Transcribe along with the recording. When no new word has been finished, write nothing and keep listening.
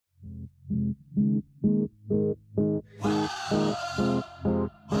In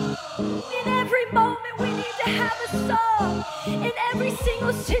every moment we need to have a song. In every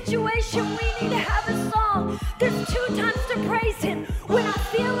single situation we need to have a song. There's two times to praise him. When I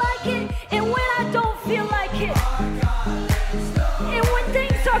feel like it and when I don't feel like it. And when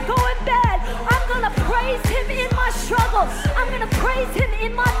things are going bad, I'm going to praise him in my struggle. I'm going to praise him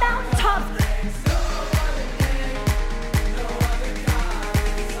in my mountaintops.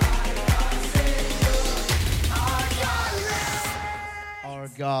 Our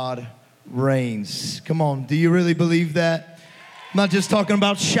God reigns. Come on, do you really believe that? I'm not just talking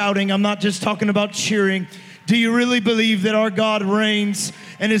about shouting. I'm not just talking about cheering. Do you really believe that our God reigns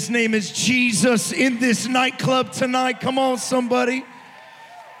and his name is Jesus in this nightclub tonight? Come on, somebody.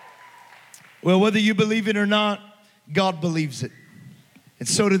 Well, whether you believe it or not, God believes it. And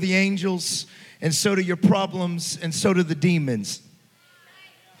so do the angels, and so do your problems, and so do the demons.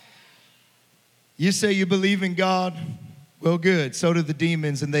 You say you believe in God? Well, good. So do the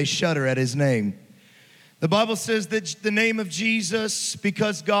demons, and they shudder at his name. The Bible says that the name of Jesus,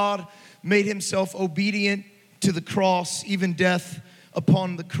 because God made himself obedient to the cross, even death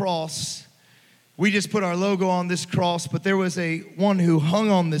upon the cross. We just put our logo on this cross, but there was one who hung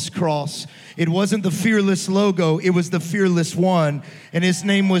on this cross. It wasn't the Fearless logo, it was the Fearless One, and his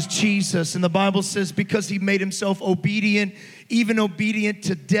name was Jesus. And the Bible says because he made himself obedient, even obedient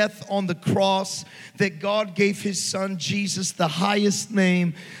to death on the cross, that God gave his son Jesus the highest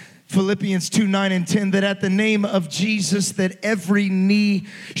name. Philippians 2:9-10, that at the name of Jesus that every knee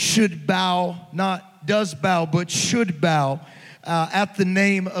should bow, not does bow, but should bow. At the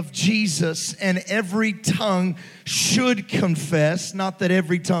name of Jesus, and every tongue should confess, not that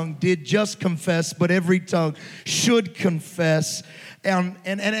every tongue did just confess, but every tongue should confess. And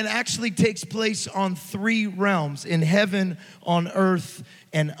it actually takes place on three realms: in heaven, on earth,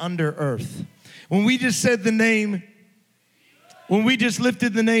 and under earth. When we just said the name, when we just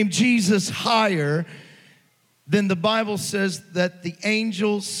lifted the name Jesus higher, then the Bible says that the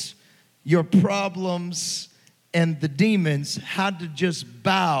angels, your problems, and the demons had to just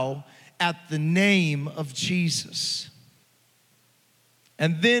bow at the name of Jesus.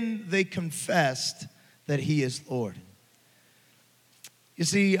 And then they confessed that he is Lord. You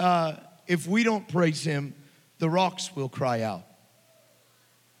see, if we don't praise him, the rocks will cry out.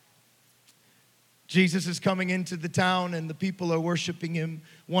 Jesus is coming into the town and the people are worshiping him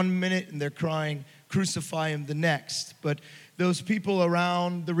one minute and they're crying, crucify him the next. But those people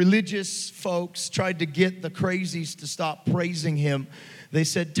around, the religious folks, tried to get the crazies to stop praising him. They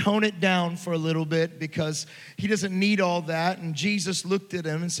said, tone it down for a little bit because he doesn't need all that. And Jesus looked at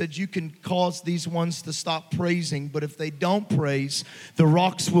him and said, you can cause these ones to stop praising, but if they don't praise, the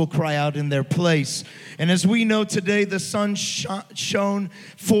rocks will cry out in their place. And as we know today, the sun shone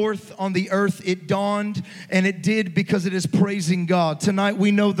forth on the earth. It dawned, and it did because it is praising God. Tonight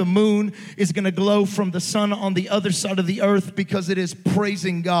we know the moon is going to glow from the sun on the other side of the earth because it is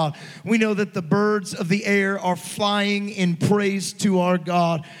praising God. We know that the birds of the air are flying in praise to our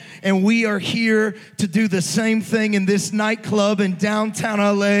God. And we are here to do the same thing in this nightclub in downtown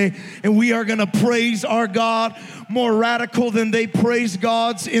LA. And we are going to praise our God more radical than they praise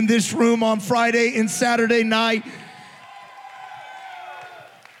God's in this room on Friday and Saturday night.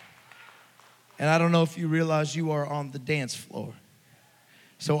 And I don't know if you realize you are on the dance floor.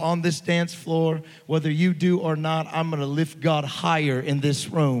 So on this dance floor, whether you do or not, I'm going to lift God higher in this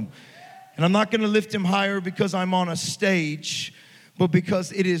room. And I'm not going to lift him higher because I'm on a stage, but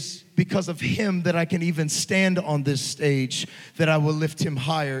because it is because of him that I can even stand on this stage, that I will lift him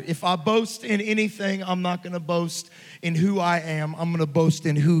higher. If I boast in anything, I'm not going to boast in who I am. I'm going to boast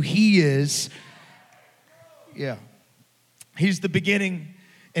in who he is. Yeah. He's the beginning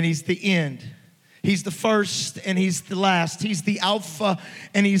and he's the end. He's the first and he's the last. He's the Alpha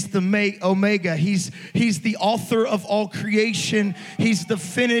and he's the Omega. He's the author of all creation. He's the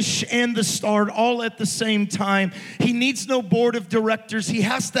finish and the start all at the same time. He needs no board of directors. He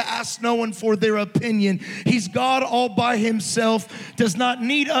has to ask no one for their opinion. He's God all by himself. Does not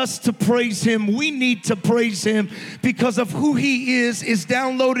need us to praise him. We need to praise him because of who he is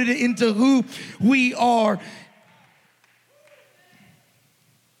downloaded into who we are.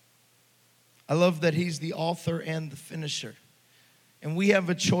 I love that he's the author and the finisher. And we have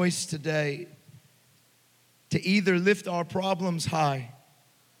a choice today to either lift our problems high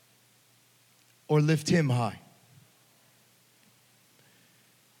or lift him high.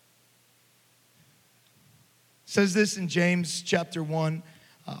 It says this in James chapter 1,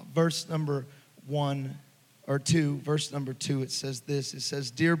 verse number 1 or 2. Verse number 2, it says this. It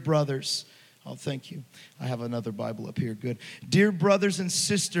says, dear brothers, oh, thank you. I have another Bible up here. Good. Dear brothers and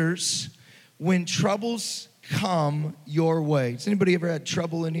sisters, when troubles come your way. Has anybody ever had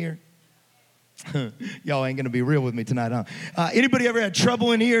trouble in here? Y'all ain't gonna be real with me tonight, huh? Anybody ever had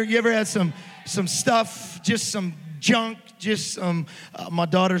trouble in here? You ever had some stuff, just some junk, just some, my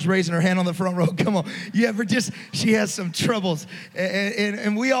daughter's raising her hand on the front row. Come on. You ever she has some troubles.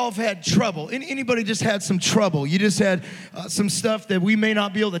 And we all have had trouble. Anybody just had some trouble? You just had some stuff that we may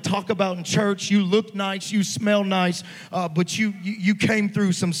not be able to talk about in church. You look nice, you smell nice, but you came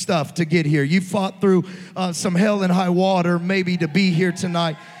through some stuff to get here. You fought through some hell and high water maybe to be here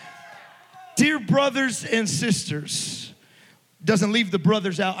tonight. Dear brothers and sisters, doesn't leave the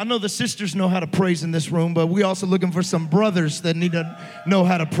brothers out. I know the sisters know how to praise in this room, but we also looking for some brothers that need to know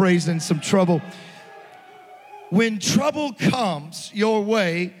how to praise in some trouble. When trouble comes your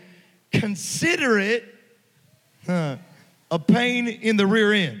way, consider it a pain in the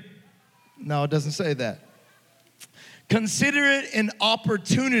rear end. No, it doesn't say that. Consider it an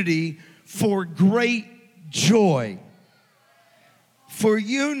opportunity for great joy. For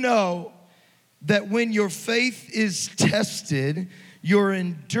you know that when your faith is tested, your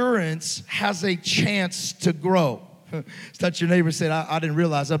endurance has a chance to grow. Touch your neighbor and say, I didn't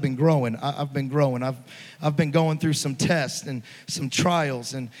realize I've been growing. I've been growing. I've been going through some tests and some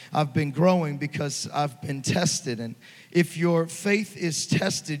trials, and I've been growing because I've been tested. And if your faith is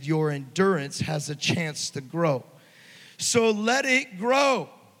tested, your endurance has a chance to grow. So let it grow.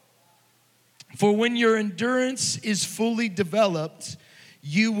 For when your endurance is fully developed,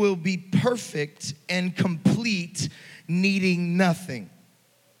 you will be perfect and complete, needing nothing.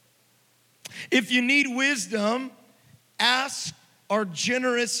 If you need wisdom, ask our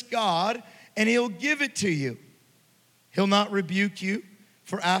generous God, and He'll give it to you. He'll not rebuke you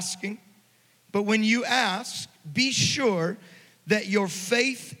for asking. But when you ask, be sure that your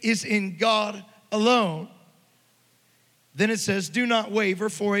faith is in God alone. Then it says, do not waver,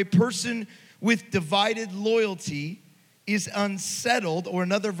 for a person with divided loyalty is unsettled, or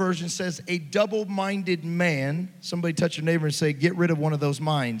another version says a double-minded man. Somebody touch your neighbor and say, get rid of one of those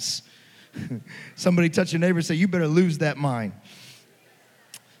minds. Somebody touch your neighbor and say, you better lose that mind.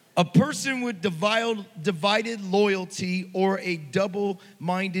 A person with divided loyalty or a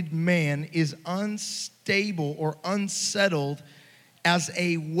double-minded man is unstable or unsettled as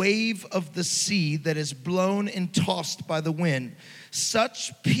a wave of the sea that is blown and tossed by the wind.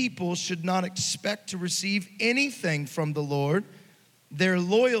 Such people should not expect to receive anything from the Lord. Their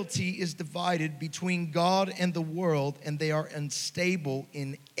loyalty is divided between God and the world, and they are unstable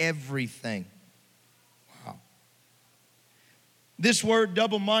in everything. Wow. This word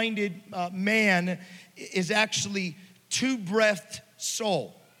double-minded man is actually two-breathed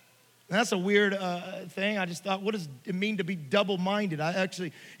soul. And that's a weird thing. I just thought, what does it mean to be double-minded?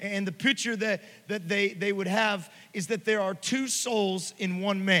 And the picture that they would have is that there are two souls in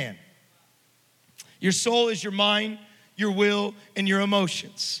one man. Your soul is your mind, your will, and your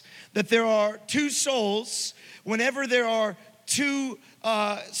emotions. That there are two souls. Whenever there are two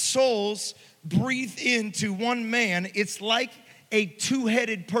souls breathe into one man, it's like a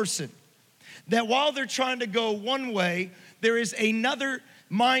two-headed person. That while they're trying to go one way, there is another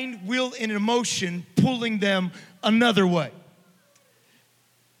mind, will, and emotion pulling them another way.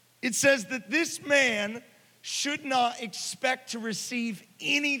 It says that this man should not expect to receive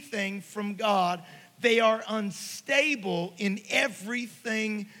anything from God. They are unstable in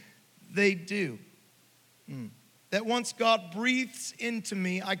everything they do. That once God breathes into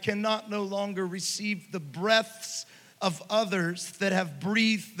me, I cannot no longer receive the breaths of others that have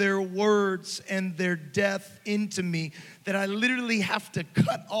breathed their words and their death into me, that I literally have to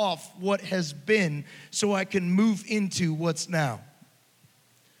cut off what has been so I can move into what's now.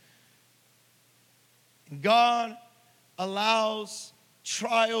 God allows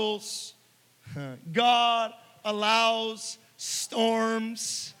trials. God allows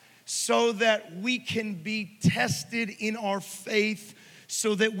storms so that we can be tested in our faith,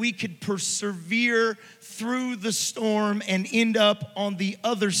 so that we could persevere through the storm and end up on the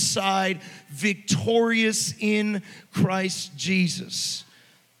other side victorious in Christ Jesus.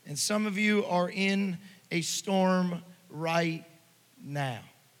 And some of you are in a storm right now.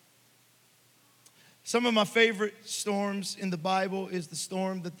 Some of my favorite storms in the Bible is the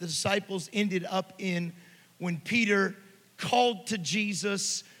storm that the disciples ended up in when Peter called to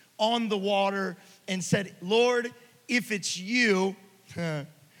Jesus on the water and said, Lord, if it's you,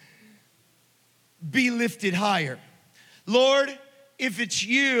 be lifted higher. Lord, if it's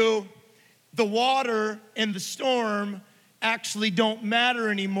you, the water and the storm actually don't matter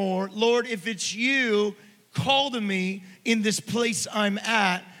anymore. Lord, if it's you, call to me in this place I'm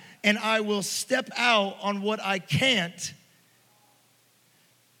at, and I will step out on what I can't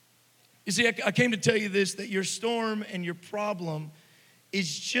You see, I came to tell you this, that your storm and your problem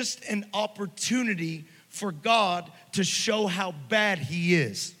is just an opportunity for God to show how bad He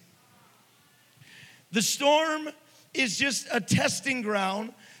is. The storm is just a testing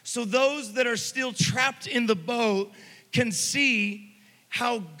ground so those that are still trapped in the boat can see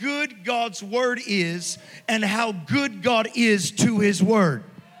how good God's word is and how good God is to His word.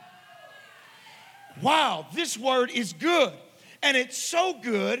 Wow, this word is good. And it's so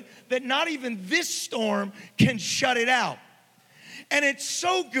good that not even this storm can shut it out. And it's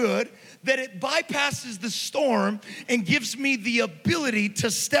so good that it bypasses the storm and gives me the ability to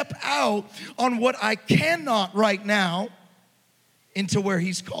step out on what I cannot right now into where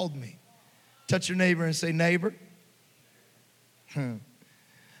He's called me. Touch your neighbor and say, neighbor,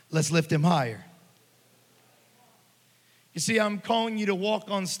 let's lift him higher. You see, I'm calling you to walk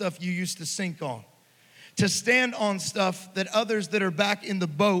on stuff you used to sink on. To stand on stuff that others that are back in the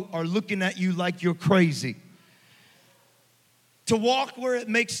boat are looking at you like you're crazy. To walk where it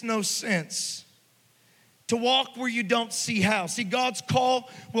makes no sense. To walk where you don't see how. See, God's call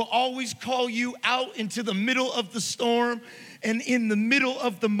will always call you out into the middle of the storm, and in the middle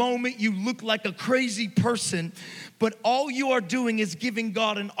of the moment, you look like a crazy person, but all you are doing is giving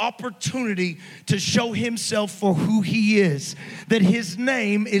God an opportunity to show Himself for who He is, that His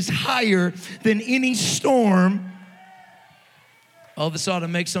name is higher than any storm. Oh, this ought to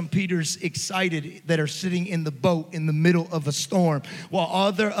make some Peters excited that are sitting in the boat in the middle of a storm, while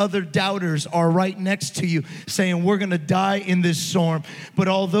other doubters are right next to you saying, we're going to die in this storm. But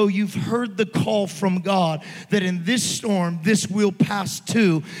although you've heard the call from God that in this storm, this will pass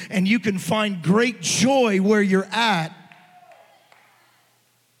too, and you can find great joy where you're at,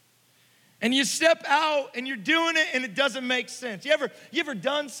 and you step out and you're doing it and it doesn't make sense. You ever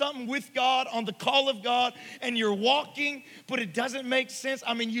done something with God on the call of God and you're walking, but it doesn't make sense?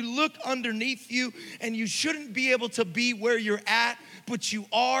 I mean, you look underneath you and you shouldn't be able to be where you're at, but you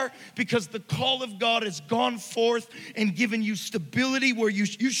are, because the call of God has gone forth and given you stability where you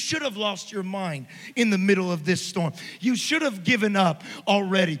should have lost your mind in the middle of this storm. You should have given up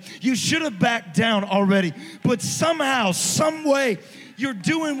already. You should have backed down already. But somehow, some way, you're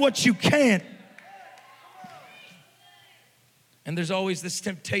doing what you can. And there's always this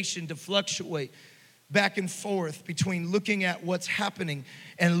temptation to fluctuate back and forth between looking at what's happening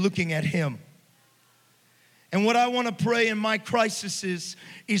and looking at Him. And what I want to pray in my crisis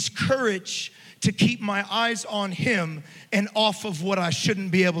is courage to keep my eyes on Him and off of what I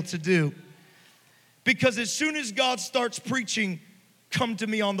shouldn't be able to do. Because as soon as God starts preaching, come to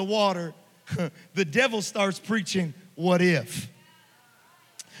me on the water, the devil starts preaching, what if?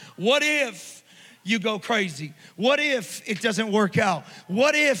 What if you go crazy? What if it doesn't work out?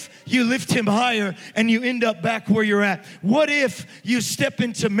 What if you lift him higher and you end up back where you're at? What if you step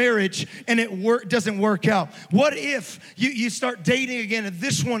into marriage and it doesn't work out? What if you start dating again and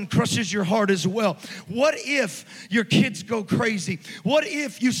this one crushes your heart as well? What if your kids go crazy? What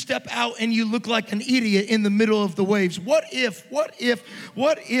if you step out and you look like an idiot in the middle of the waves? What if?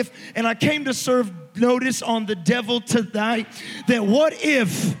 And I came to serve notice on the devil tonight that what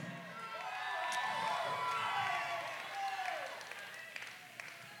if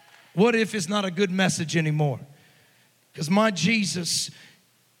it's not a good message anymore? Because my Jesus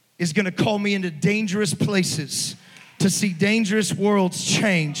is going to call me into dangerous places to see dangerous worlds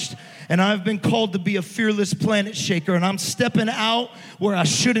changed. And I've been called to be a fearless planet shaker, and I'm stepping out where I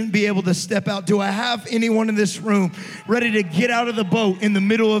shouldn't be able to step out. Do I have anyone in this room ready to get out of the boat in the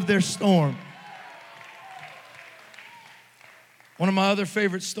middle of their storm? One of my other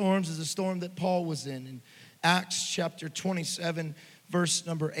favorite storms is a storm that Paul was in Acts chapter 27, verse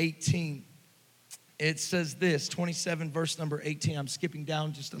number 18. It says this, 27, verse number 18. I'm skipping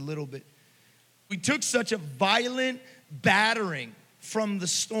down just a little bit. We took such a violent battering from the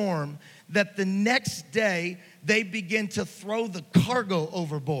storm that the next day they began to throw the cargo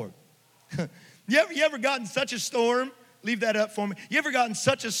overboard. You ever gotten such a storm? Leave that up for me. You ever gotten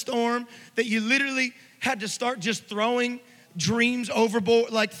such a storm that you literally had to start just throwing dreams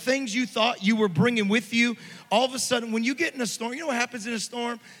overboard, like things you thought you were bringing with you? All of a sudden, when you get in a storm, you know what happens in a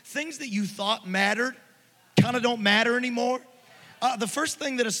storm? Things that you thought mattered kind of don't matter anymore. The first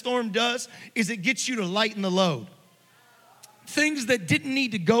thing that a storm does is it gets you to lighten the load. Things that didn't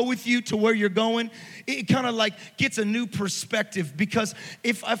need to go with you to where you're going, it kind of like gets a new perspective, because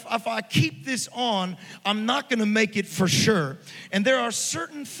if I keep this on, I'm not going to make it for sure. And there are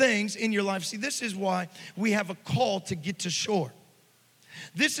certain things in your life. See, this is why we have a call to get to shore.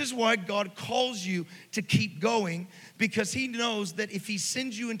 This is why God calls you to keep going, because he knows that if he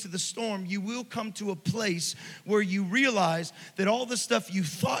sends you into the storm, you will come to a place where you realize that all the stuff you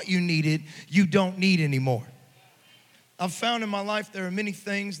thought you needed, you don't need anymore. I've found in my life there are many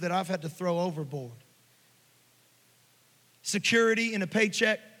things that I've had to throw overboard. Security in a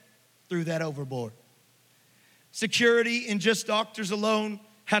paycheck, threw that overboard. Security in just doctors alone,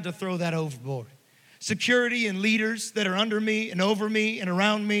 had to throw that overboard. Security in leaders that are under me and over me and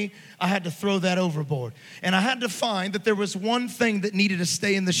around me, I had to throw that overboard. And I had to find that there was one thing that needed to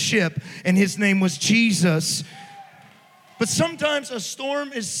stay in the ship, and his name was Jesus. But sometimes a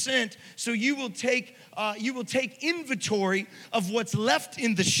storm is sent so you will take inventory of what's left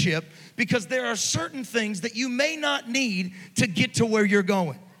in the ship, because there are certain things that you may not need to get to where you're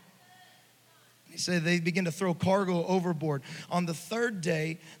going. He said they begin to throw cargo overboard. On the third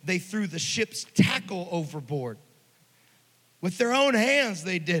day, they threw the ship's tackle overboard. With their own hands,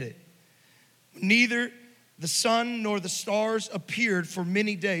 they did it. Neither the sun nor the stars appeared for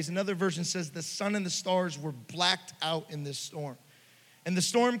many days. Another version says the sun and the stars were blacked out in this storm. And the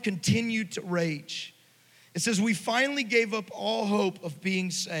storm continued to rage. It says, we finally gave up all hope of being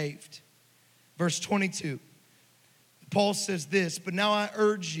saved. Verse 22, Paul says this, but now I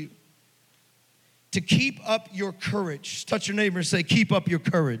urge you to keep up your courage. Touch your neighbor and say, keep up your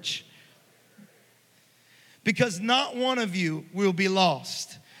courage. Because not one of you will be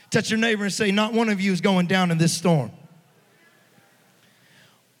lost. Touch your neighbor and say, not one of you is going down in this storm.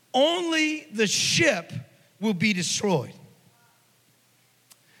 Only the ship will be destroyed.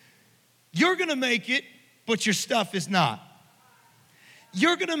 You're gonna make it, but your stuff is not.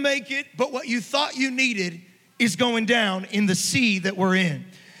 You're gonna make it, but what you thought you needed is going down in the sea that we're in.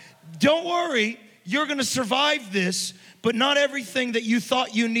 Don't worry, you're gonna survive this, but not everything that you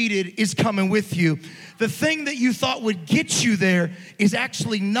thought you needed is coming with you. The thing that you thought would get you there is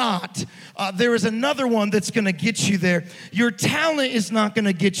actually not. There is another one that's gonna get you there. Your talent is not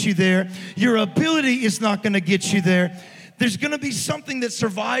gonna get you there. Your ability is not gonna get you there. There's gonna be something that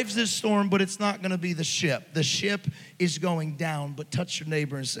survives this storm, but it's not gonna be the ship. The ship is going down, but touch your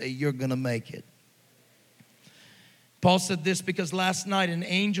neighbor and say, you're gonna make it. Paul said this because last night an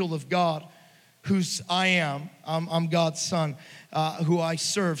angel of God, whose I'm God's son, who I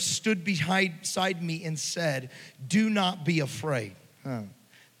serve, stood beside me and said, do not be afraid.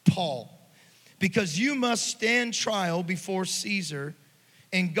 Paul, because you must stand trial before Caesar,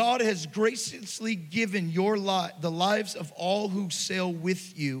 and God has graciously given the lives of all who sail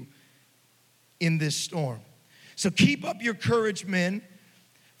with you in this storm. So keep up your courage, men,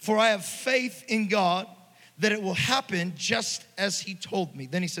 for I have faith in God that it will happen just as he told me.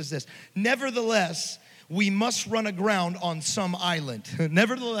 Then he says this, nevertheless, we must run aground on some island.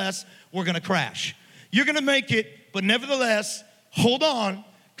 Nevertheless, we're gonna crash. You're gonna make it, but nevertheless, hold on,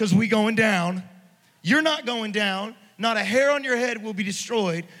 because we going down. You're not going down. Not a hair on your head will be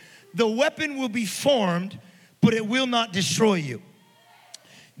destroyed. The weapon will be formed, but it will not destroy you.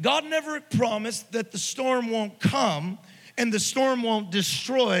 God never promised that the storm won't come and the storm won't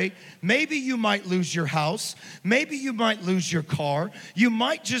destroy. Maybe you might lose your house. Maybe you might lose your car. You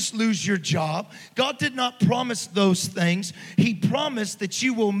might just lose your job. God did not promise those things. He promised that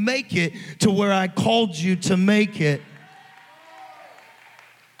you will make it to where I called you to make it.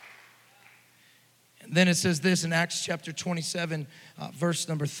 And then it says this in Acts chapter 27, verse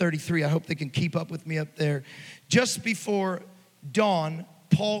number 33. I hope they can keep up with me up there. Just before dawn,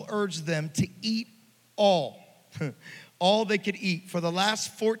 Paul urged them to eat all they could eat. For the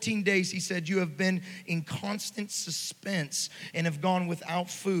last 14 days, he said, you have been in constant suspense and have gone without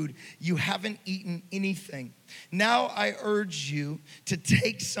food. You haven't eaten anything. Now I urge you to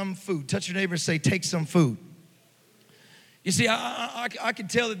take some food. Touch your neighbor and say, take some food. You see, I can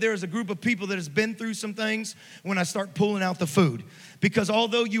tell that there is a group of people that has been through some things when I start pulling out the food. Because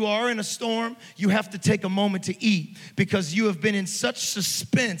although you are in a storm, you have to take a moment to eat because you have been in such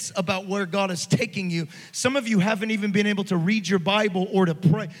suspense about where God is taking you. Some of you haven't even been able to read your Bible or to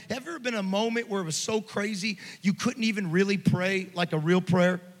pray. Have there ever been a moment where it was so crazy you couldn't even really pray like a real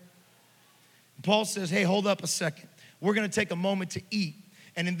prayer? Paul says, hey, hold up a second. We're going to take a moment to eat.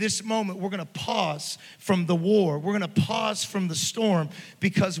 And in this moment, we're going to pause from the war. We're going to pause from the storm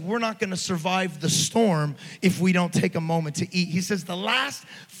because we're not going to survive the storm if we don't take a moment to eat. He says the last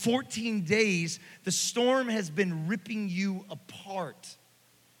 14 days, the storm has been ripping you apart.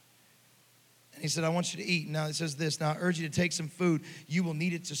 And he said, I want you to eat. Now it says this, now I urge you to take some food. You will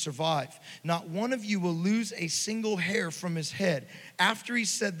need it to survive. Not one of you will lose a single hair from his head. After he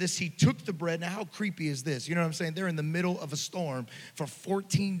said this, he took the bread. Now how creepy is this? You know what I'm saying? They're in the middle of a storm for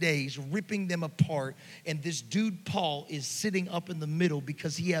 14 days, ripping them apart. And this dude, Paul, is sitting up in the middle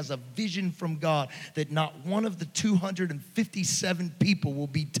because he has a vision from God that not one of the 257 people will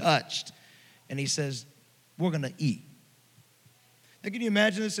be touched. And he says, we're going to eat. Now, can you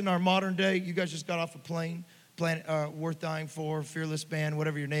imagine this in our modern day? You guys just got off a plane, Worth Dying For, Fearless BND,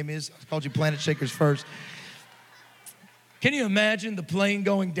 whatever your name is. I called you Planet Shakers first. Can you imagine the plane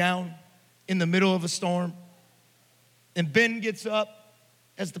going down in the middle of a storm? And Ben gets up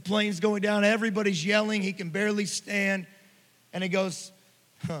as the plane's going down. Everybody's yelling. He can barely stand. And he goes,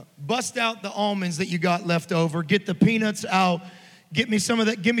 bust out the almonds that you got left over. Get the peanuts out. Give me some of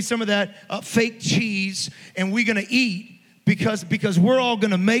that fake cheese. And we're going to eat. Because we're all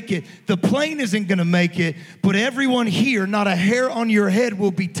going to make it. The plane isn't going to make it, but everyone here, not a hair on your head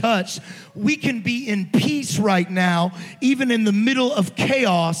will be touched. We can be in peace right now, even in the middle of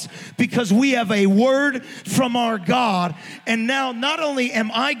chaos, because we have a word from our God. And now not only am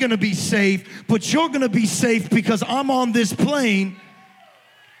I going to be safe, but you're going to be safe because I'm on this plane.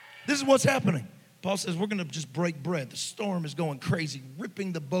 This is what's happening. Paul says, we're going to just break bread. The storm is going crazy,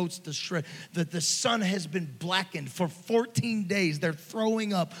 ripping the boats to shreds. The sun has been blackened for 14 days. They're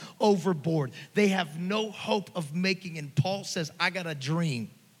throwing up overboard. They have no hope of making. And Paul says, I got a dream.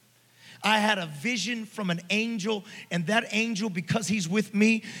 I had a vision from an angel, and that angel, because he's with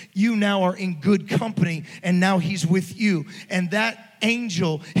me, you now are in good company, and now he's with you. And that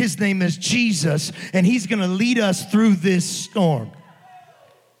angel, his name is Jesus, and he's going to lead us through this storm.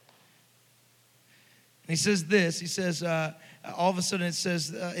 He says this, he says, all of a sudden it says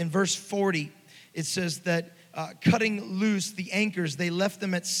in verse 40, it says that cutting loose the anchors, they left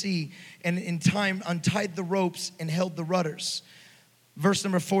them at sea and in time untied the ropes and held the rudders. Verse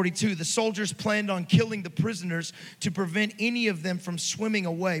number 42, the soldiers planned on killing the prisoners to prevent any of them from swimming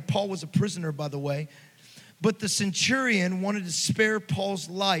away. Paul was a prisoner, by the way. But the centurion wanted to spare Paul's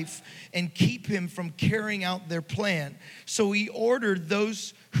life and keep him from carrying out their plan. So he ordered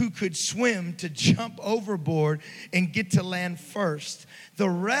those who could swim to jump overboard and get to land first. The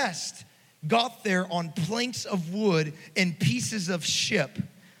rest got there on planks of wood and pieces of ship.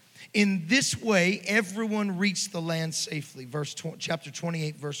 In this way, everyone reached the land safely. Chapter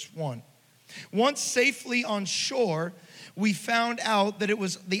 28, verse 1. Once safely on shore, we found out that it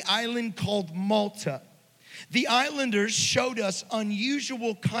was the island called Malta. The islanders showed us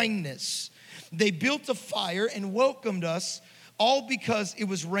unusual kindness. They built a fire and welcomed us, all because it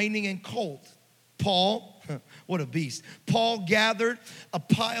was raining and cold. Paul, what a beast. Paul gathered a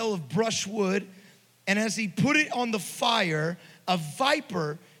pile of brushwood, and as he put it on the fire, a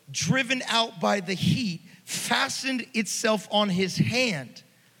viper, driven out by the heat, fastened itself on his hand.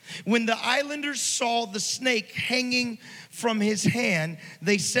 When the islanders saw the snake hanging from his hand,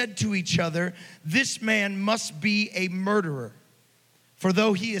 they said to each other, this man must be a murderer. For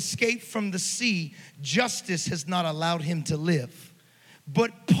though he escaped from the sea, justice has not allowed him to live.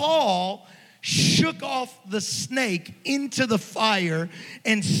 But Paul shook off the snake into the fire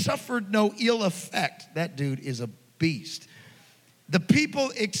and suffered no ill effect. That dude is a beast. The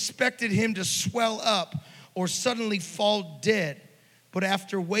people expected him to swell up or suddenly fall dead. But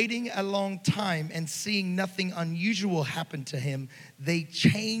after waiting a long time and seeing nothing unusual happen to him, they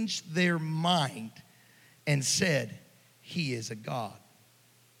changed their mind and said, he is a god.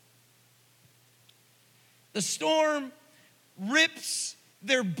 The storm rips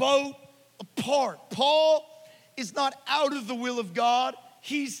their boat apart. Paul is not out of the will of God.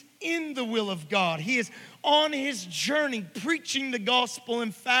 He's in the will of God. He is on his journey preaching the gospel.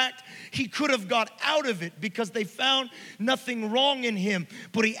 In fact, he could have got out of it because they found nothing wrong in him.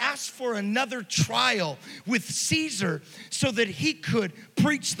 But he asked for another trial with Caesar so that he could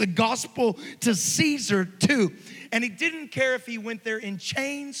preach the gospel to Caesar too. And he didn't care if he went there in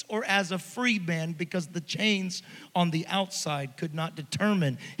chains or as a free man, because the chains on the outside could not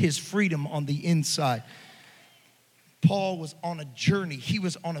determine his freedom on the inside. Paul was on a journey. He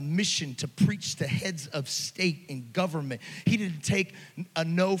was on a mission to preach to heads of state and government. He didn't take a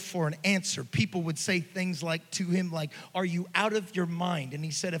no for an answer. People would say things like to him, like, are you out of your mind? And he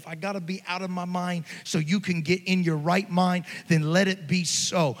said, if I got to be out of my mind so you can get in your right mind, then let it be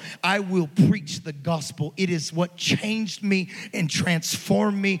so. I will preach the gospel. It is what changed me and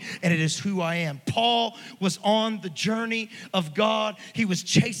transformed me, and it is who I am. Paul was on the journey of God. He was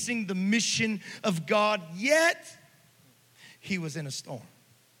chasing the mission of God, yet he was in a storm.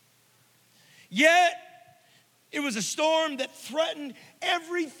 Yet, It was a storm that threatened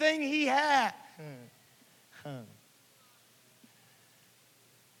everything he had.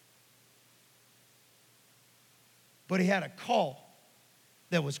 But he had a call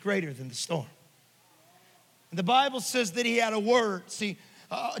that was greater than the storm. And the Bible says that he had a word. See,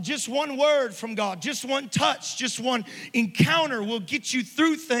 just one word from God, just one touch, just one encounter will get you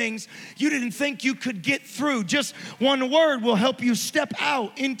through things you didn't think you could get through. Just one word will help you step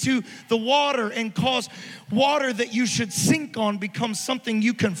out into the water and cause water that you should sink on become something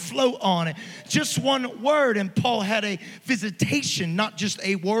you can float on. Just one word, and Paul had a visitation, not just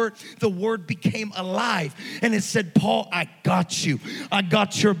a word. The word became alive, and it said, Paul, I got you. I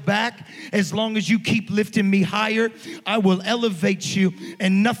got your back. As long as you keep lifting me higher, I will elevate you,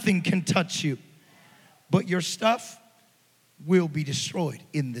 and nothing can touch you. But your stuff will be destroyed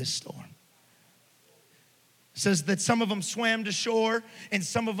in this storm. It says that some of them swam to shore and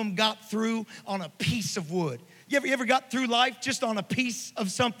some of them got through on a piece of wood. You ever got through life just on a piece of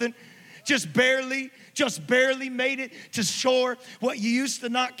something? Just barely made it to shore. What you used to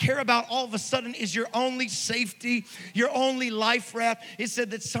not care about all of a sudden is your only safety, your only life raft. It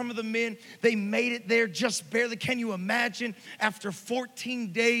said that some of the men, they made it there just barely. Can you imagine after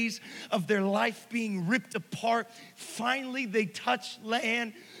 14 days of their life being ripped apart, finally they touched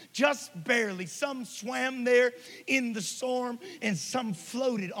land just barely. Some swam there in the storm and some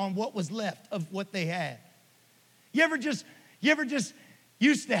floated on what was left of what they had. You ever just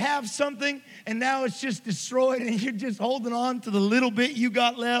used to have something and now it's just destroyed and you're just holding on to the little bit you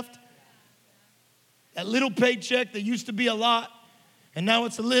got left? That little paycheck that used to be a lot and now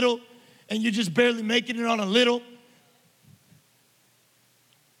it's a little and you're just barely making it on a little.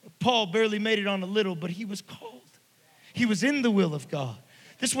 Paul barely made it on a little, but he was called. He was in the will of God.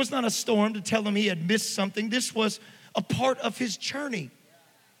 This was not a storm to tell him he had missed something. This was a part of his journey.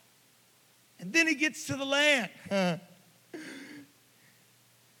 And then he gets to the land.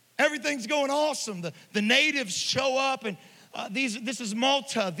 Everything's going awesome. The natives show up, and this is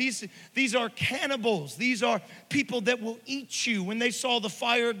Malta. These are cannibals. These are people that will eat you. When they saw the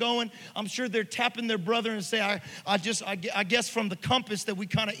fire going, I'm sure they're tapping their brother and say, I guess from the compass that we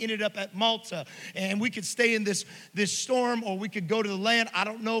kind of ended up at Malta, and we could stay in this storm, or we could go to the land. I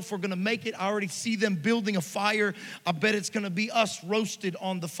don't know if we're going to make it. I already see them building a fire. I bet it's going to be us roasted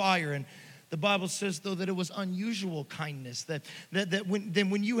on the fire. And the Bible says, though, that it was unusual kindness, that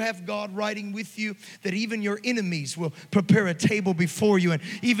when you have God riding with you, that even your enemies will prepare a table before you, and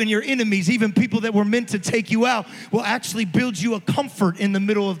even your enemies, even people that were meant to take you out, will actually build you a comfort in the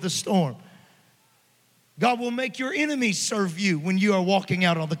middle of the storm. God will make your enemies serve you when you are walking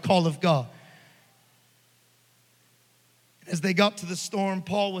out on the call of God. As they got to the storm,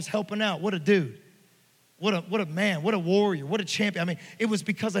 Paul was helping out. What a dude. What a man, what a warrior, what a champion. I mean, it was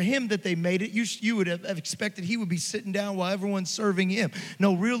because of him that they made it. You would have expected he would be sitting down while everyone's serving him.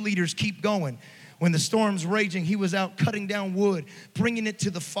 No, real leaders keep going. When the storm's raging, he was out cutting down wood, bringing it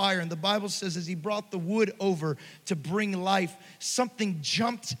to the fire. And the Bible says as he brought the wood over to bring life, something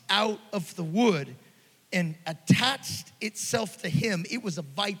jumped out of the wood and attached itself to him. It was a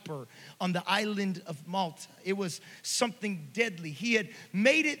viper on the island of Malta. It was something deadly. He had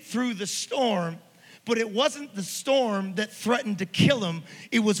made it through the storm, but it wasn't the storm that threatened to kill him.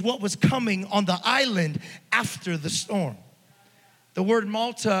 It was what was coming on the island after the storm. The word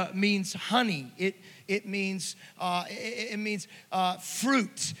Malta means honey. It means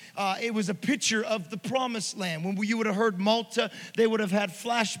fruit. It was a picture of the promised land. When you would have heard Malta, they would have had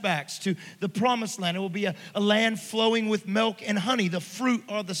flashbacks to the promised land. It will be a land flowing with milk and honey. The fruit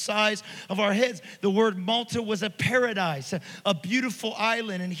are the size of our heads. The word Malta was a paradise, a beautiful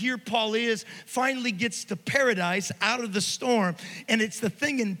island. And here Paul finally gets to paradise out of the storm. And it's the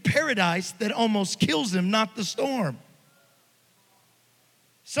thing in paradise that almost kills him, not the storm.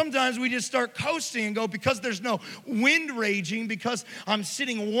 Sometimes we just start coasting and go, because there's no wind raging, because I'm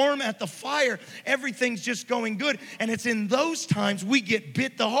sitting warm at the fire, everything's just going good. And it's in those times we get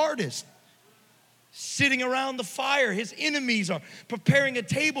bit the hardest. Sitting around the fire, his enemies are preparing a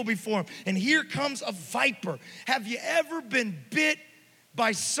table before him. And here comes a viper. Have you ever been bit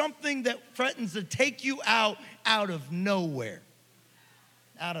by something that threatens to take you out of nowhere?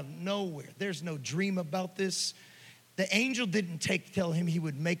 Out of nowhere. There's no dream about this. The angel didn't tell him he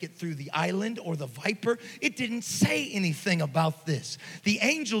would make it through the island or the viper. It didn't say anything about this. The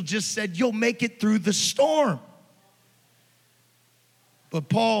angel just said, you'll make it through the storm. But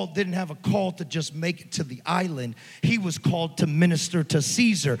Paul didn't have a call to just make it to the island. He was called to minister to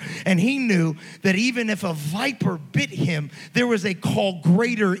Caesar. And he knew that even if a viper bit him, there was a call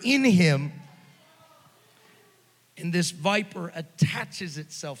greater in him. And this viper attaches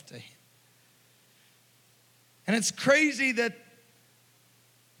itself to him. And it's crazy that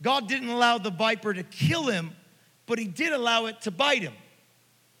God didn't allow the viper to kill him, but he did allow it to bite him.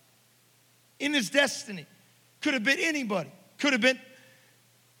 In his destiny. Could have been anybody. Could have been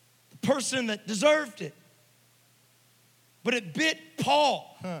the person that deserved it. But it bit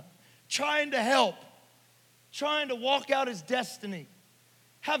Paul, trying to help, trying to walk out his destiny.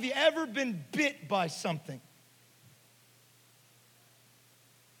 Have you ever been bit by something?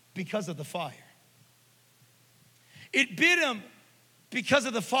 Because of the fire. It bit him because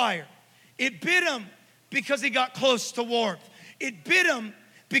of the fire. It bit him because he got close to warmth. It bit him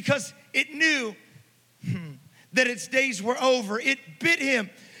because it knew that its days were over. It bit him.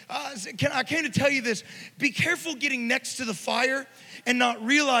 I came to tell you this. Be careful getting next to the fire and not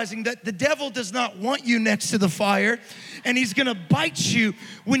realizing that the devil does not want you next to the fire. And he's going to bite you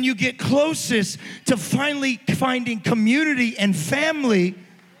when you get closest to finally finding community and family.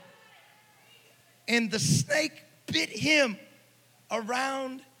 And the snake bit him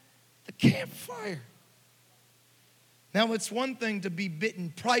around the campfire. Now, it's one thing to be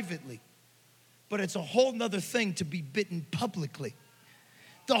bitten privately, but it's a whole nother thing to be bitten publicly.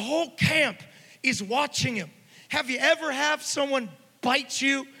 The whole camp is watching him. Have you ever had someone bite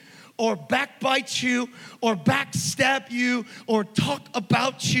you or backbite you or backstab you or talk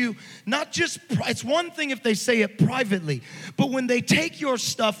about you? Not just, it's one thing if they say it privately, but when they take your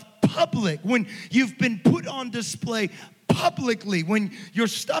stuff public, when you've been put on display publicly, when your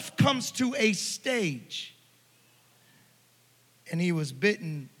stuff comes to a stage. And he was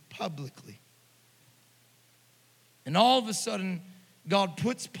bitten publicly. And all of a sudden, God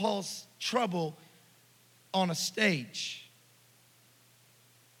puts Paul's trouble on a stage.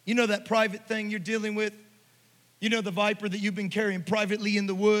 You know that private thing you're dealing with? You know the viper that you've been carrying privately in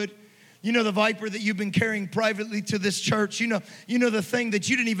the wood? You know the viper that you've been carrying privately to this church? You know the thing that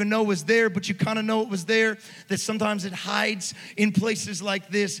you didn't even know was there, but you kind of know it was there, that sometimes it hides in places like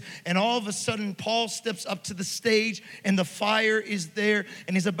this. And all of a sudden, Paul steps up to the stage, and the fire is there,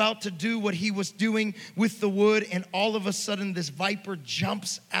 and he's about to do what he was doing with the wood, and all of a sudden, this viper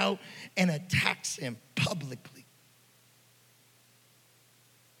jumps out and attacks him publicly.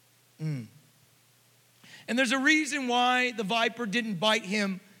 And there's a reason why the viper didn't bite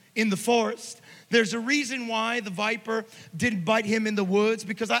him in the forest. There's a reason why the viper didn't bite him in the woods,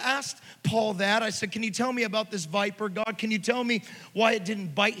 because I asked Paul that. I said, can you tell me about this viper? God, can you tell me why it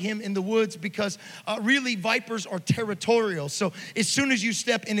didn't bite him in the woods? Because really, vipers are territorial. So as soon as you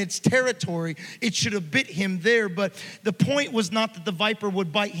step in its territory, it should have bit him there. But the point was not that the viper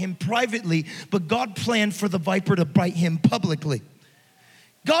would bite him privately, but God planned for the viper to bite him publicly.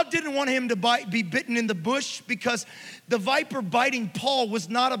 God didn't want him to be bitten in the bush, because the viper biting Paul was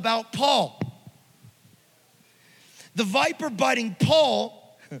not about Paul. The viper biting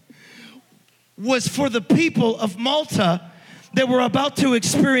Paul was for the people of Malta that were about to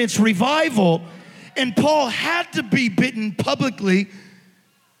experience revival, and Paul had to be bitten publicly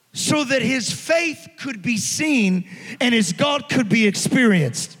so that his faith could be seen and his God could be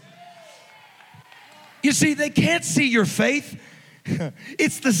experienced. You see, they can't see your faith.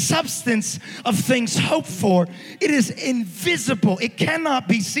 It's the substance of things hoped for. It is invisible. It cannot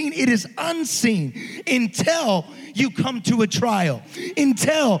be seen. It is unseen until you come to a trial,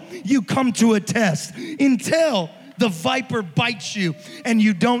 until you come to a test, until the viper bites you and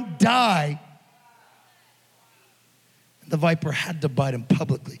you don't die. The viper had to bite him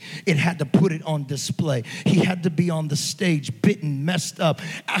publicly. It had to put it on display. He had to be on the stage, bitten, messed up.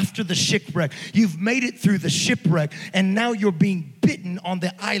 After the shipwreck, you've made it through the shipwreck, and now you're being bitten on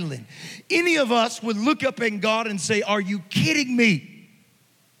the island. Any of us would look up at God and say, are you kidding me?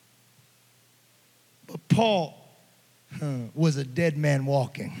 But Paul was a dead man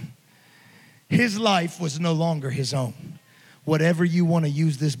walking. His life was no longer his own. Whatever you want to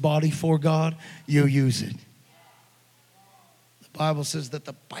use this body for, God, you'll use it. The Bible says that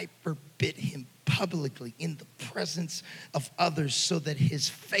the viper bit him publicly in the presence of others so that his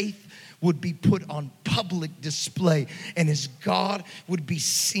faith would be put on public display and his God would be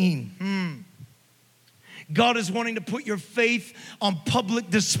seen. God is wanting to put your faith on public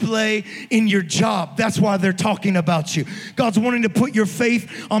display in your job. That's why they're talking about you. God's wanting to put your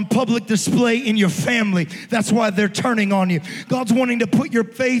faith on public display in your family. That's why they're turning on you. God's wanting to put your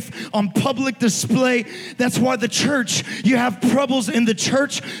faith on public display. That's why the church, you have troubles in the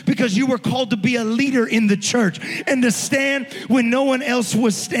church, because you were called to be a leader in the church and to stand when no one else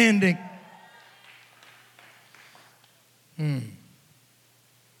was standing.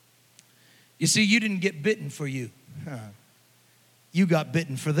 You see, you didn't get bitten for you. You got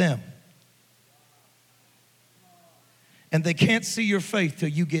bitten for them. And they can't see your faith till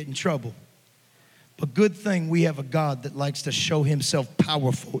you get in trouble. But good thing we have a God that likes to show himself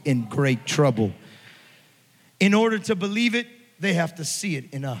powerful in great trouble. In order to believe it, they have to see it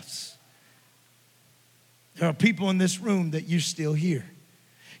in us. There are people in this room that you're still here.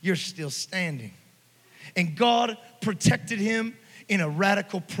 You're still standing. And God protected him in a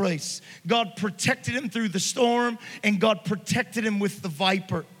radical place. God protected him through the storm, and God protected him with the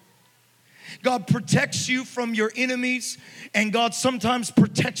viper. God protects you from your enemies, and God sometimes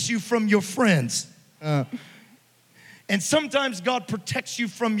protects you from your friends. And sometimes God protects you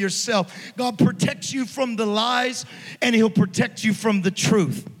from yourself. God protects you from the lies, and he'll protect you from the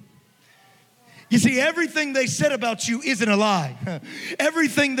truth. You see, everything they said about you isn't a lie.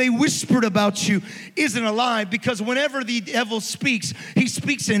 Everything they whispered about you isn't a lie, because whenever the devil speaks, he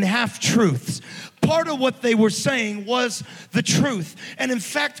speaks in half-truths. Part of what they were saying was the truth. And in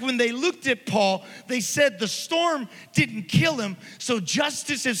fact, when they looked at Paul, they said the storm didn't kill him, so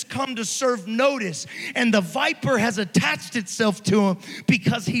justice has come to serve notice. And the viper has attached itself to him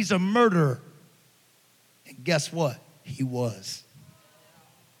because he's a murderer. And guess what? He was.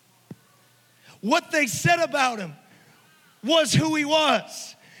 What they said about him was who he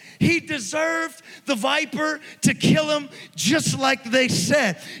was. He deserved the viper to kill him just like they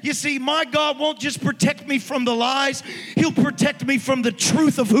said. You see, my God won't just protect me from the lies. He'll protect me from the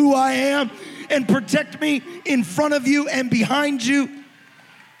truth of who I am and protect me in front of you and behind you.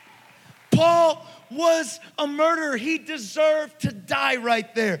 Paul was a murderer. He deserved to die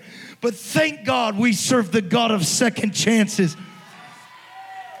right there. But thank God we serve the God of second chances.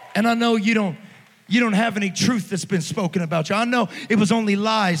 And I know you don't have any truth that's been spoken about you. I know it was only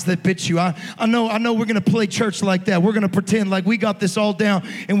lies that bit you. I know we're going to play church like that. We're going to pretend like we got this all down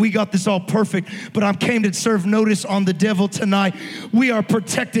and we got this all perfect. But I came to serve notice on the devil tonight. We are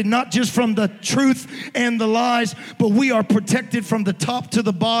protected not just from the truth and the lies, but we are protected from the top to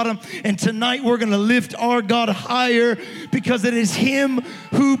the bottom. And tonight we're going to lift our God higher because it is him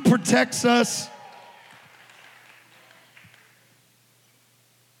who protects us.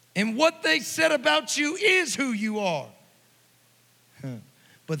 And what they said about you is who you are.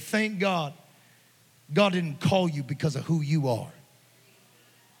 But thank God, God didn't call you because of who you are.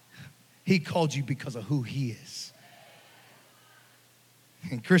 He called you because of who he is.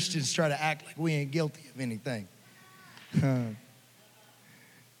 And Christians try to act like we ain't guilty of anything.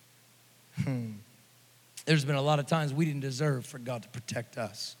 There's been a lot of times we didn't deserve for God to protect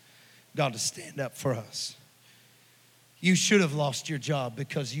us, God to stand up for us. You should have lost your job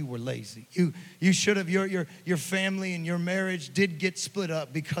because you were lazy. You should have, your family and your marriage did get split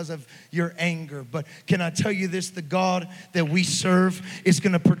up because of your anger. But can I tell you this, the God that we serve is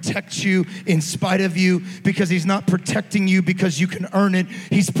gonna protect you in spite of you, because he's not protecting you because you can earn it.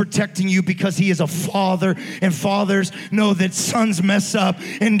 He's protecting you because he is a father, and fathers know that sons mess up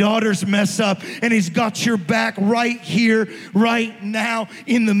and daughters mess up, and he's got your back right here, right now,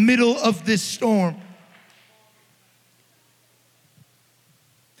 in the middle of this storm.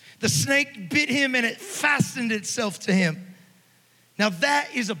 The snake bit him and it fastened itself to him. Now that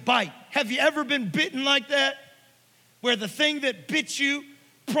is a bite. Have you ever been bitten like that? Where the thing that bit you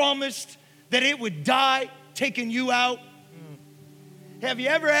promised that it would die, taking you out? Have you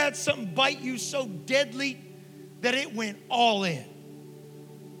ever had something bite you so deadly that it went all in?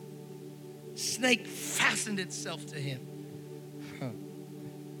 Snake fastened itself to him.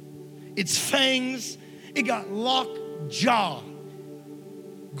 Its fangs, it got lockjaw,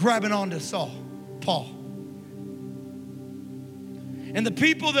 grabbing onto Paul. And the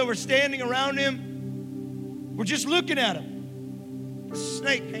people that were standing around him were just looking at him. The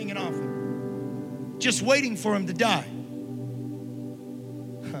snake hanging off him, just waiting for him to die.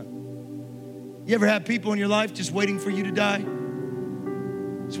 You ever have people in your life just waiting for you to die?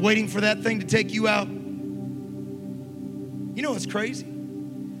 Just waiting for that thing to take you out? You know what's crazy?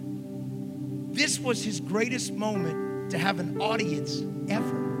 This was his greatest moment to have an audience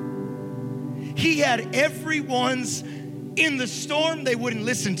ever. He had everyone's in the storm, they wouldn't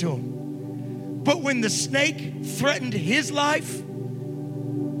listen to him. But when the snake threatened his life,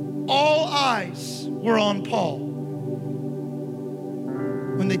 all eyes were on Paul.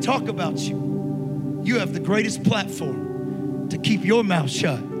 When they talk about you, you have the greatest platform to keep your mouth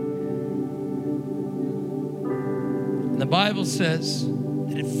shut. And the Bible says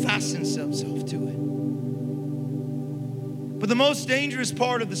that it fastens itself to it. But the most dangerous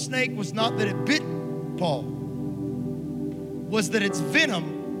part of the snake was not that it bit Paul, was that its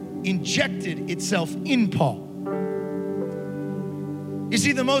venom injected itself in Paul. You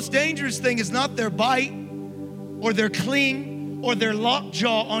see, the most dangerous thing is not their bite or their cling or their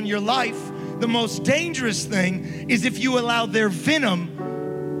lockjaw on your life. The most dangerous thing is if you allow their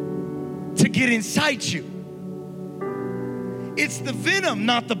venom to get inside you. It's the venom,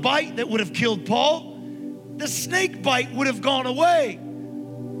 not the bite, that would have killed Paul. The snake bite would have gone away,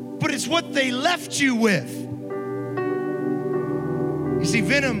 but it's what they left you with. You see,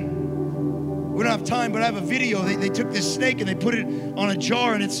 venom, we don't have time, but I have a video. They took this snake and they put it on a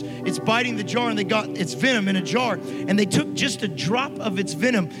jar, and it's biting the jar, and they got its venom in a jar, and they took just a drop of its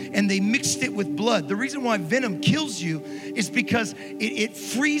venom and they mixed it with blood. The reason why venom kills you is because it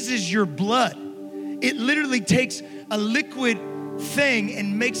freezes your blood. It literally takes a liquid thing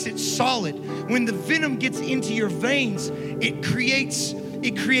and makes it solid. When the venom gets into your veins, it creates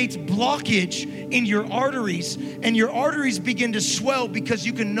blockage in your arteries, and your arteries begin to swell because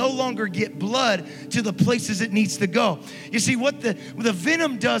you can no longer get blood to the places it needs to go. You see, what the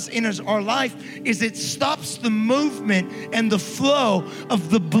venom does in our life is it stops the movement and the flow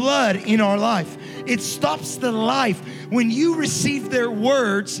of the blood in our life. It stops the life. When you receive their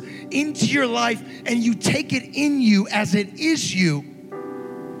words into your life and you take it in you as it is you,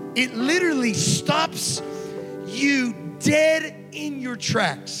 it literally stops you dead in your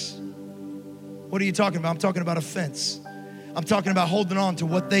tracks. What are you talking about? I'm talking about offense. I'm talking about holding on to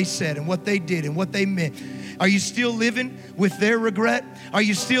what they said and what they did and what they meant. Are you still living with their regret? Are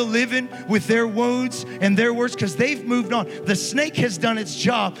you still living with their wounds and their words? Because they've moved on. The snake has done its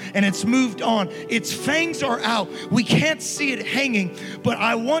job and it's moved on. Its fangs are out. We can't see it hanging. But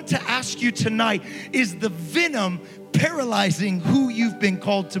I want to ask you tonight, is the venom paralyzing who you've been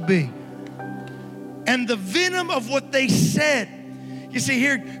called to be? And the venom of what they said. You see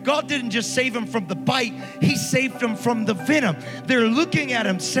here, God didn't just save him from the bite, he saved him from the venom. They're looking at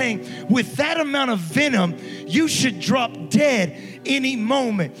him saying, with that amount of venom, you should drop dead any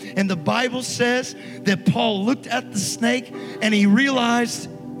moment. And the Bible says that Paul looked at the snake and he realized,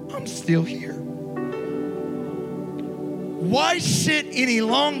 I'm still here. Why sit any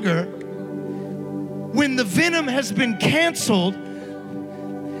longer when the venom has been canceled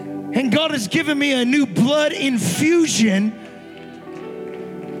and God has given me a new blood infusion?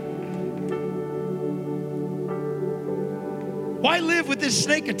 Why live with this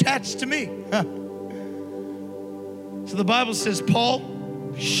snake attached to me? Huh. So the Bible says Paul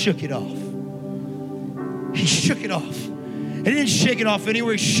shook it off. He shook it off. He didn't shake it off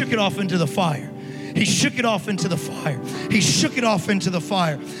anywhere. He shook it off into the fire. He shook it off into the fire. He shook it off into the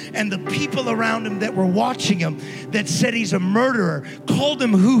fire. And the people around him that were watching him, that said he's a murderer, called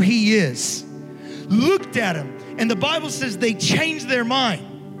him who he is, looked at him, and the Bible says they changed their mind.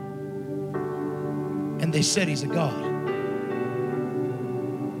 And they said he's a god.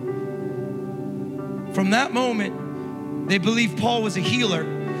 From that moment, they believed Paul was a healer.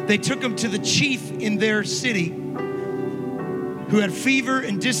 They took him to the chief in their city who had fever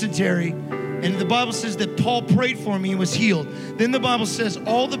and dysentery. And the Bible says that Paul prayed for him, he was healed. Then the Bible says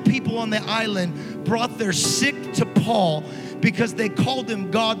all the people on the island brought their sick to Paul because they called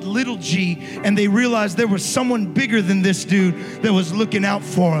him God little g, and they realized there was someone bigger than this dude that was looking out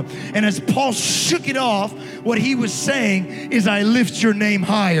for him. And as Paul shook it off, what he was saying is, I lift your name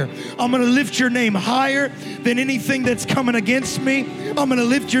higher. I'm gonna lift your name higher than anything that's coming against me. I'm gonna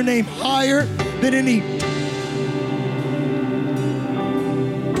lift your name higher than any...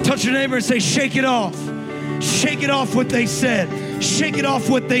 Touch your neighbor and say, shake it off. Shake it off what they said. Shake it off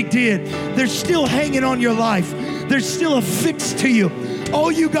what they did. They're still hanging on your life. There's still a fix to you.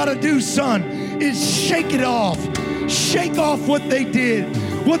 All you gotta do, son, is shake it off. Shake off what they did,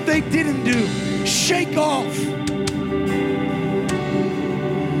 what they didn't do. Shake off.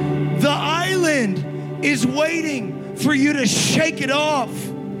 The island is waiting for you to shake it off.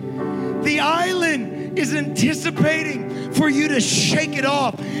 The island is anticipating for you to shake it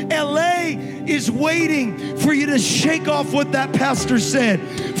off. LA is waiting for you to shake off what that pastor said,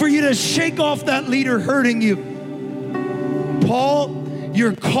 for you to shake off that leader hurting you. Paul,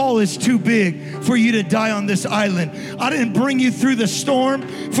 your call is too big for you to die on this island. I didn't bring you through the storm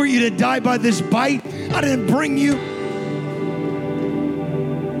for you to die by this bite. I didn't bring you.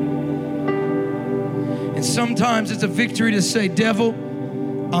 And sometimes it's a victory to say, devil,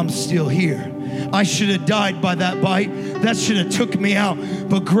 I'm still here. I should have died by that bite. That should have took me out.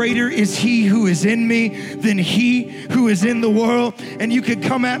 But greater is he who is in me than he who is in the world. And you could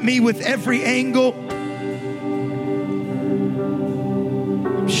come at me with every angle.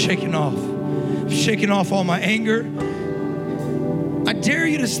 I'm shaking off. I'm shaking off all my anger. I dare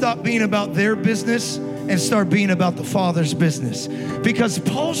you to stop being about their business and start being about the Father's business. Because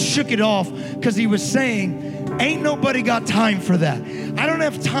Paul shook it off because he was saying, ain't nobody got time for that. I don't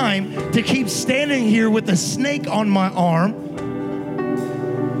have time to keep standing here with a snake on my arm.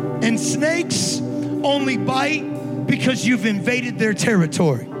 And snakes only bite because you've invaded their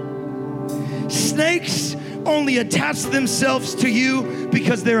territory. Snakes only attach themselves to you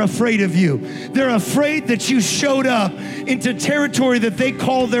because they're afraid of you. They're afraid that you showed up into territory that they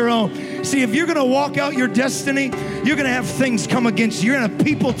call their own. See, if you're gonna walk out your destiny, you're gonna have things come against you. You're gonna have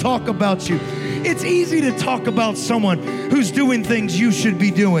people talk about you. It's easy to talk about someone who's doing things you should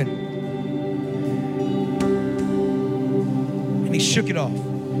be doing. And he shook it off.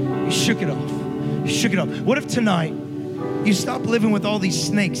 He shook it off. He shook it off. What if tonight you stop living with all these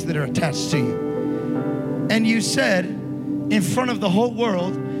snakes that are attached to you? And you said, in front of the whole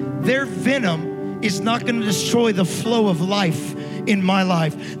world, their venom is not going to destroy the flow of life in my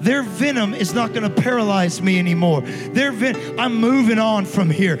life. Their venom is not going to paralyze me anymore. I'm moving on from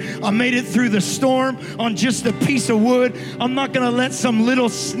here. I made it through the storm on just a piece of wood. I'm not going to let some little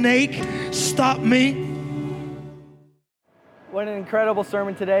snake stop me. What an incredible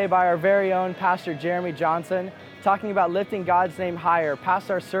sermon today by our very own Pastor Jeremy Johnson, talking about lifting God's name higher,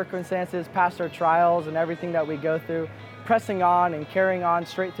 past our circumstances, past our trials and everything that we go through, pressing on and carrying on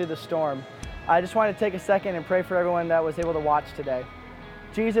straight through the storm. I just want to take a second and pray for everyone that was able to watch today.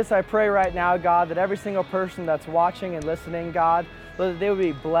 Jesus, I pray right now, God, that every single person that's watching and listening, God, that they would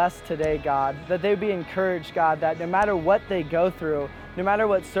be blessed today, God, that they would be encouraged, God, that no matter what they go through, no matter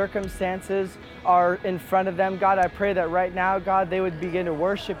what circumstances are in front of them, God, I pray that right now, God, they would begin to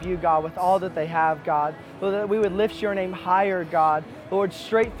worship you, God, with all that they have, God. Lord, that we would lift your name higher, God, Lord,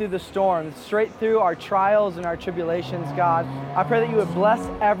 straight through the storms, straight through our trials and our tribulations, God. I pray that you would bless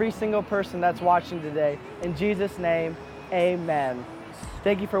every single person that's watching today. In Jesus' name, amen.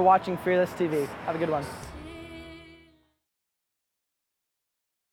 Thank you for watching Fearless TV. Have a good one.